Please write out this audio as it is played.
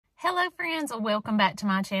Hello friends, welcome back to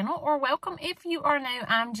my channel, or welcome if you are new.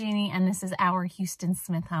 I'm Jenny and this is our Houston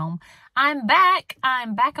Smith home. I'm back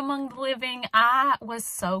among the living. I was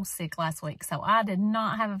so sick last week, so I did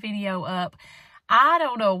not have a video up. I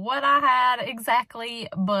don't know what I had exactly,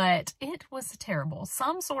 but it was terrible.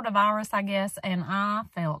 Some sort of virus, I guess, and I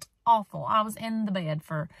felt awful. I was in the bed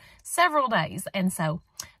for several days, and so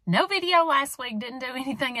no video last week, didn't do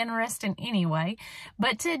anything interesting anyway,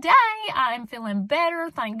 but today I am feeling better,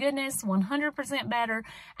 thank goodness, 100% better,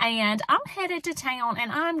 and I'm headed to town,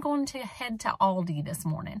 and I'm going to head to Aldi this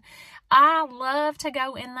morning. I love to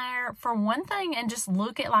go in there for one thing and just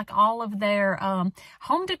look at like all of their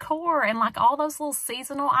home decor and like all those little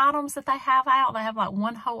seasonal items that they have out. They have like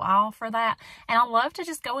one whole aisle for that, and I love to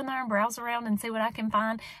just go in there and browse around and see what I can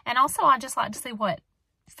find, and also I just like to see what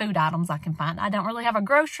food items I can find. I don't really have a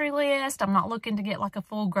grocery list. I'm not looking to get like a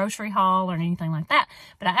full grocery haul or anything like that,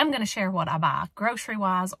 but I am going to share what I buy grocery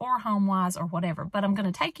wise or home wise or whatever. But I'm going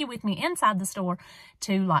to take you with me inside the store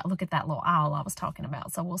to like look at that little aisle I was talking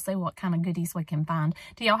about. So we'll see what kind of goodies we can find.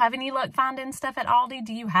 Do y'all have any luck finding stuff at Aldi?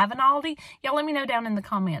 Do you have an Aldi? Y'all let me know down in the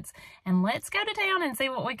comments, and let's go to town and see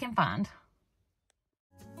what we can find.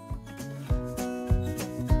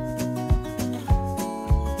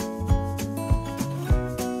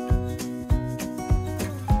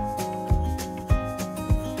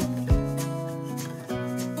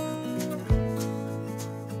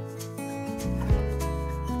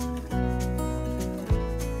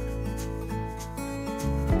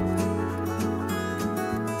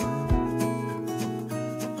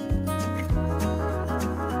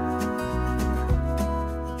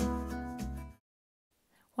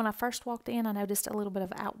 When I first walked in, I noticed a little bit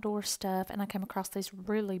of outdoor stuff, and I came across these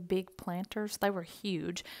really big planters. They were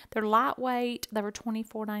huge. They're lightweight. They were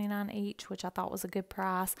 $24.99 each, which I thought was a good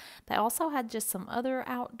price. They also had just some other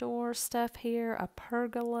outdoor stuff here, a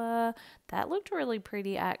pergola. That looked really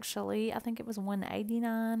pretty, actually. I think it was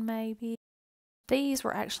 $189 maybe. These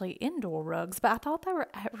were actually indoor rugs, but I thought they were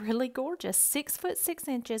really gorgeous. 6 foot 6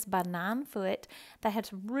 inches by 9 foot. They had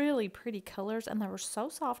some really pretty colors, and they were so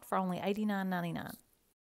soft for only $89.99.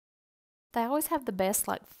 They always have the best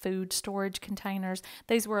like food storage containers.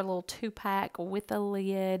 These were a little 2-pack with a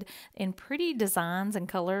lid in pretty designs and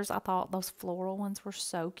colors. I thought those floral ones were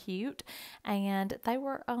so cute, and they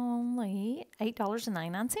were only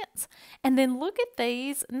 $8.99. And then look at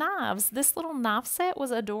these knives. This little knife set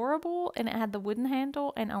was adorable, and it had the wooden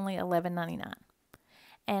handle and only $11.99.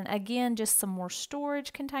 And again, just some more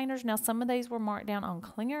storage containers. Now, some of these were marked down on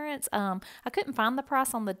clearance. I couldn't find the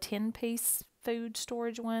price on the 10-piece food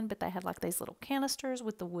storage one, but they had like these little canisters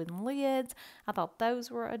with the wooden lids. I thought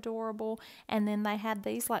those were adorable. And then they had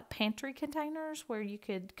these like pantry containers where you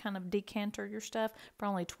could kind of decanter your stuff for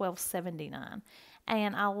only $12.79.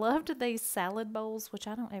 And I loved these salad bowls, which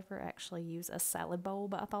I don't ever actually use a salad bowl,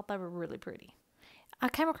 but I thought they were really pretty. I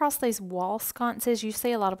came across these wall sconces. You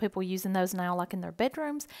see a lot of people using those now, like in their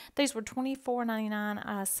bedrooms. These were $24.99,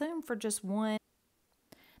 I assume, for just one.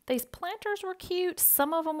 These planters were cute.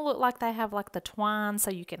 Some of them look like they have like the twine so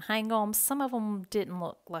you can hang them. Some of them didn't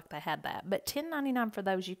look like they had that. But $10.99 for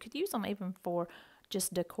those. You could use them even for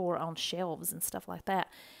just decor on shelves and stuff like that.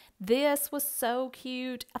 This was so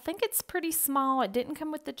cute. I think it's pretty small. It didn't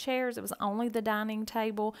come with the chairs. It was only the dining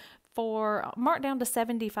table for marked down to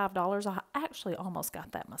 $75. I actually almost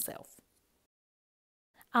got that myself.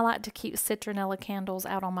 I like to keep citronella candles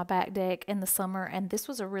out on my back deck in the summer, and this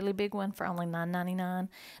was a really big one for only $9.99.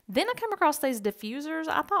 Then I came across these diffusers.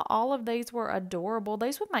 I thought all of these were adorable.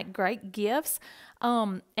 These would make great gifts,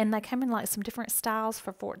 and they came in like some different styles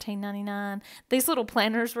for $14.99. These little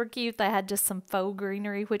planters were cute. They had just some faux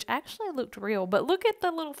greenery, which actually looked real, but look at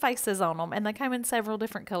the little faces on them, and they came in several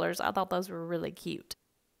different colors. I thought those were really cute.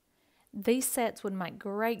 These sets would make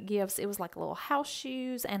great gifts. It was like little house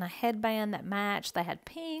shoes and a headband that matched. They had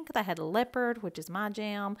pink, they had leopard, which is my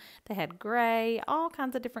jam. They had gray, all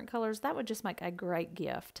kinds of different colors. That would just make a great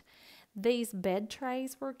gift. These bed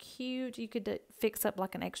trays were cute. You could fix up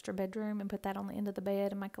like an extra bedroom and put that on the end of the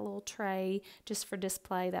bed and make a little tray just for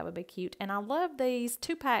display. That would be cute. And I love these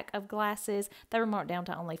 2-pack of glasses. They were marked down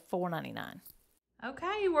to only $4.99.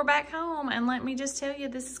 Okay, we're back home, and let me just tell you,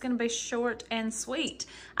 this is going to be short and sweet.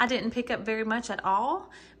 I didn't pick up very much at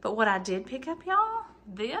all, but what I did pick up, y'all,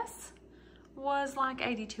 this was like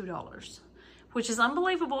 $82, which is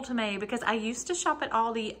unbelievable to me because I used to shop at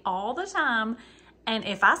Aldi all the time, and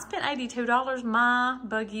if I spent $82, my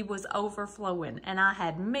buggy was overflowing, and I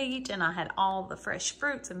had meat, and I had all the fresh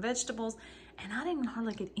fruits and vegetables, and I didn't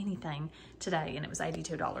hardly get anything today, and it was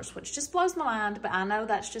 $82, which just blows my mind, but I know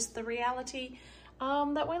that's just the reality.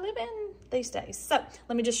 that we live in these days. So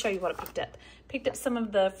let me just show you what I picked up. Picked up some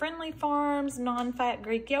of the Friendly Farms non-fat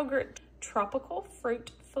Greek yogurt tropical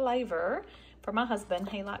fruit flavor for my husband.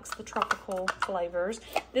 He likes the tropical flavors.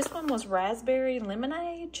 This one was raspberry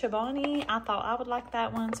lemonade, Chobani. I thought I would like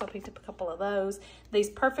that one, so I picked up a couple of those.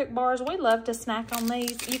 These perfect bars, we love to snack on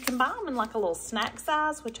these. You can buy them in like a little snack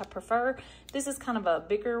size, which I prefer. This is kind of a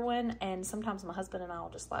bigger one, and sometimes my husband and I will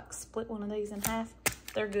just like split one of these in half.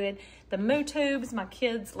 They're good. The Moo Tubes, my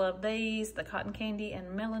kids love these. The cotton candy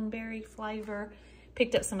and melonberry flavor.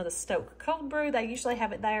 Picked up some of the Stoke Cold Brew. They usually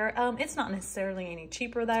have it there. It's not necessarily any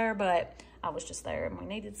cheaper there, but I was just there and we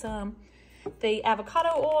needed some. The avocado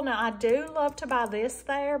oil. Now, I do love to buy this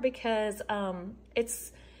there because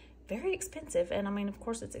it's very expensive. And I mean, of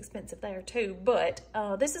course, it's expensive there too. But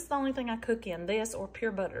this is the only thing I cook in, this or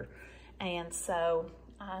pure butter. And so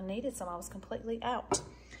I needed some. I was completely out.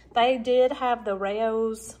 They did have the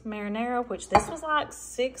Rayo's marinara, which this was like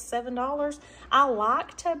 $6, $7. I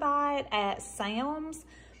like to buy it at Sam's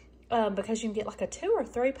because you can get like a 2 or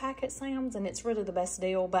 3 pack at Sam's, and it's really the best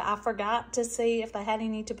deal. But I forgot to see if they had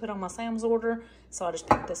any to put on my Sam's order, so I just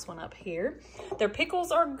picked this one up here. Their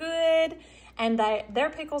pickles are good, and their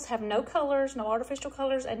pickles have no colors, no artificial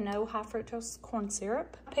colors, and no high fructose corn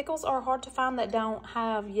syrup. Pickles are hard to find that don't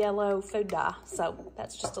have yellow food dye, so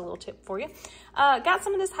that's just a little tip for you. Got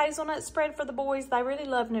some of this hazelnut spread for the boys. They really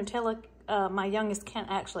love Nutella. My youngest can't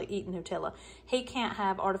actually eat Nutella. He can't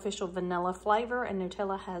have artificial vanilla flavor, and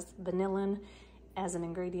Nutella has vanillin as an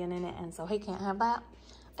ingredient in it, and so he can't have that.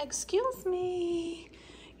 Excuse me,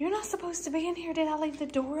 you're not supposed to be in here. Did I leave the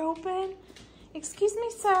door open? Excuse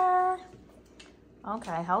me, sir.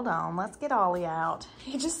 Okay, hold on. Let's get Ollie out.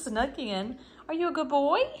 He just snuck in. Are you a good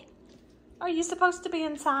boy? Are you supposed to be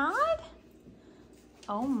inside?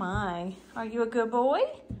 Oh my. Are you a good boy?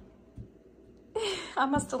 I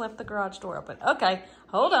must have left the garage door open. Okay,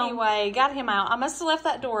 hold on. Anyway, got him out. I must have left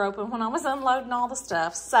that door open when I was unloading all the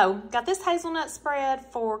stuff. So, got this hazelnut spread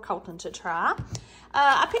for Colton to try.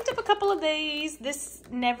 I picked up a couple of these. This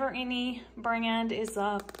Never Any brand is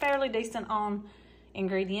fairly decent on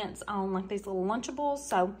ingredients on like these little Lunchables,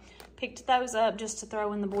 so picked those up just to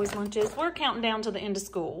throw in the boys' lunches. We're counting down to the end of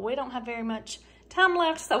school. We don't have very much time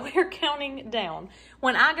left, so we're counting down.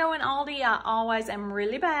 When I go in Aldi, I always am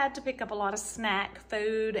really bad to pick up a lot of snack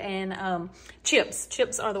food and chips.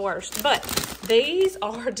 Chips are the worst, but these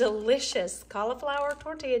are delicious. Cauliflower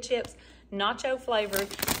tortilla chips, nacho flavored.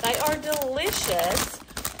 They are delicious,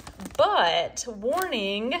 but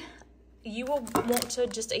warning, you will want to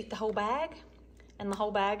just eat the whole bag. And the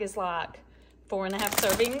whole bag is like 4.5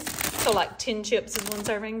 servings. So like 10 chips is 1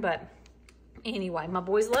 serving. But anyway, my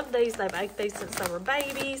boys love these. They've ate these since they were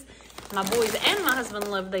babies. My boys and my husband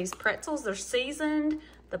love these pretzels. They're seasoned,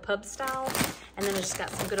 the pub style. And then I just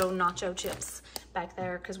got some good old nacho chips back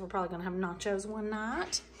there because we're probably going to have nachos one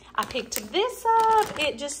night. I picked this up.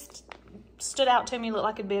 It just stood out to me. Looked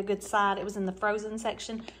like it'd be a good side. It was in the frozen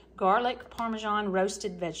section. Garlic, Parmesan,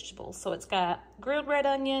 roasted vegetables. So it's got grilled red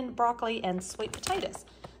onion, broccoli, and sweet potatoes.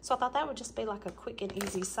 So I thought that would just be like a quick and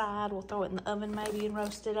easy side. We'll throw it in the oven maybe and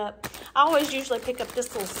roast it up. I always usually pick up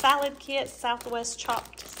this little salad kit, Southwest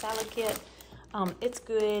chopped salad kit. It's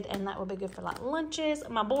good, and that would be good for like lunches.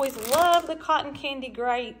 My boys love the cotton candy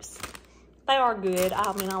grapes. They are good.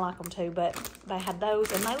 I mean, I like them too, but they had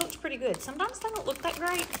those, and they looked pretty good. Sometimes they don't look that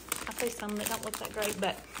great. I see some that don't look that great,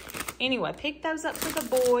 but anyway, pick those up for the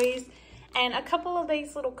boys. And a couple of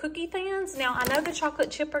these little cookie thins. Now, I know the chocolate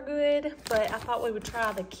chip are good, but I thought we would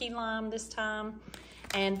try the key lime this time.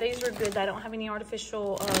 And these are good. They don't have any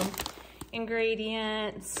artificial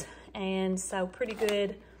ingredients, and so pretty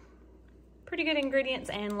good ingredients,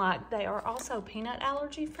 and like they are also peanut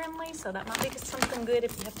allergy friendly, so that might be something good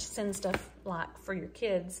if you have to send stuff like for your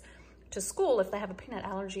kids to school. If they have a peanut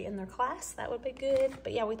allergy in their class, that would be good.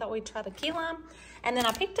 But yeah, we thought we'd try the key lime. And then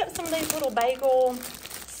I picked up some of these little bagel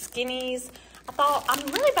skinnies. I thought I'm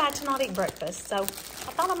really bad to not eat breakfast, so I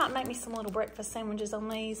thought I might make me some little breakfast sandwiches on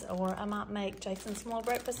these, or I might make Jason some little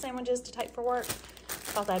breakfast sandwiches to take for work.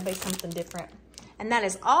 I thought that'd be something different. And that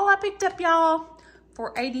is all I picked up, y'all,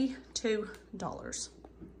 for $82.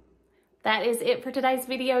 That is it for today's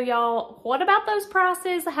video, y'all. What about those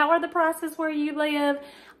prices? How are the prices where you live?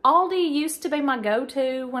 Aldi used to be my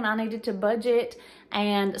go-to when I needed to budget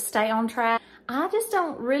and stay on track. I just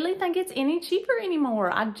don't really think it's any cheaper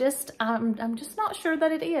anymore. I'm just not sure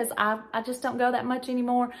that it is. I just don't go that much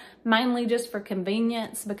anymore, mainly just for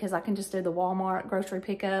convenience because I can just do the Walmart grocery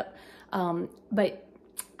pickup. But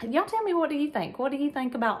y'all tell me, what do you think? What do you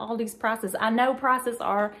think about all these prices? I know prices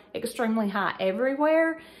are extremely high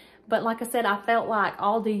everywhere, but like I said, I felt like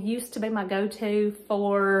Aldi used to be my go-to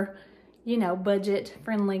for, you know, budget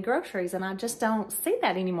friendly groceries, and I just don't see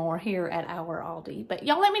that anymore here at our Aldi. But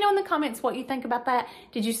y'all let me know in the comments what you think about that.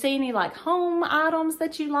 Did you see any like home items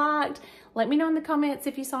that you liked? Let me know in the comments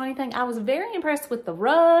if you saw anything. I was very impressed with the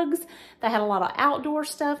rugs. They had a lot of outdoor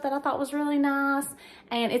stuff that I thought was really nice.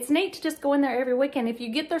 And it's neat to just go in there every weekend. If you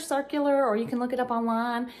get their circular, or you can look it up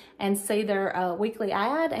online and see their weekly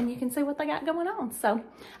ad, and you can see what they got going on. So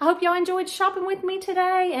I hope y'all enjoyed shopping with me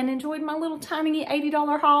today and enjoyed my little tiny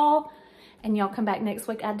 $80 haul. And y'all come back next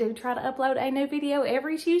week. I do try to upload a new video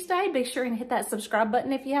every Tuesday. Be sure and hit that subscribe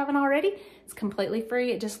button if you haven't already. It's completely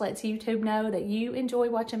free. It just lets YouTube know that you enjoy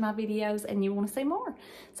watching my videos and you want to see more.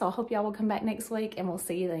 So I hope y'all will come back next week, and we'll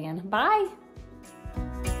see you then. Bye.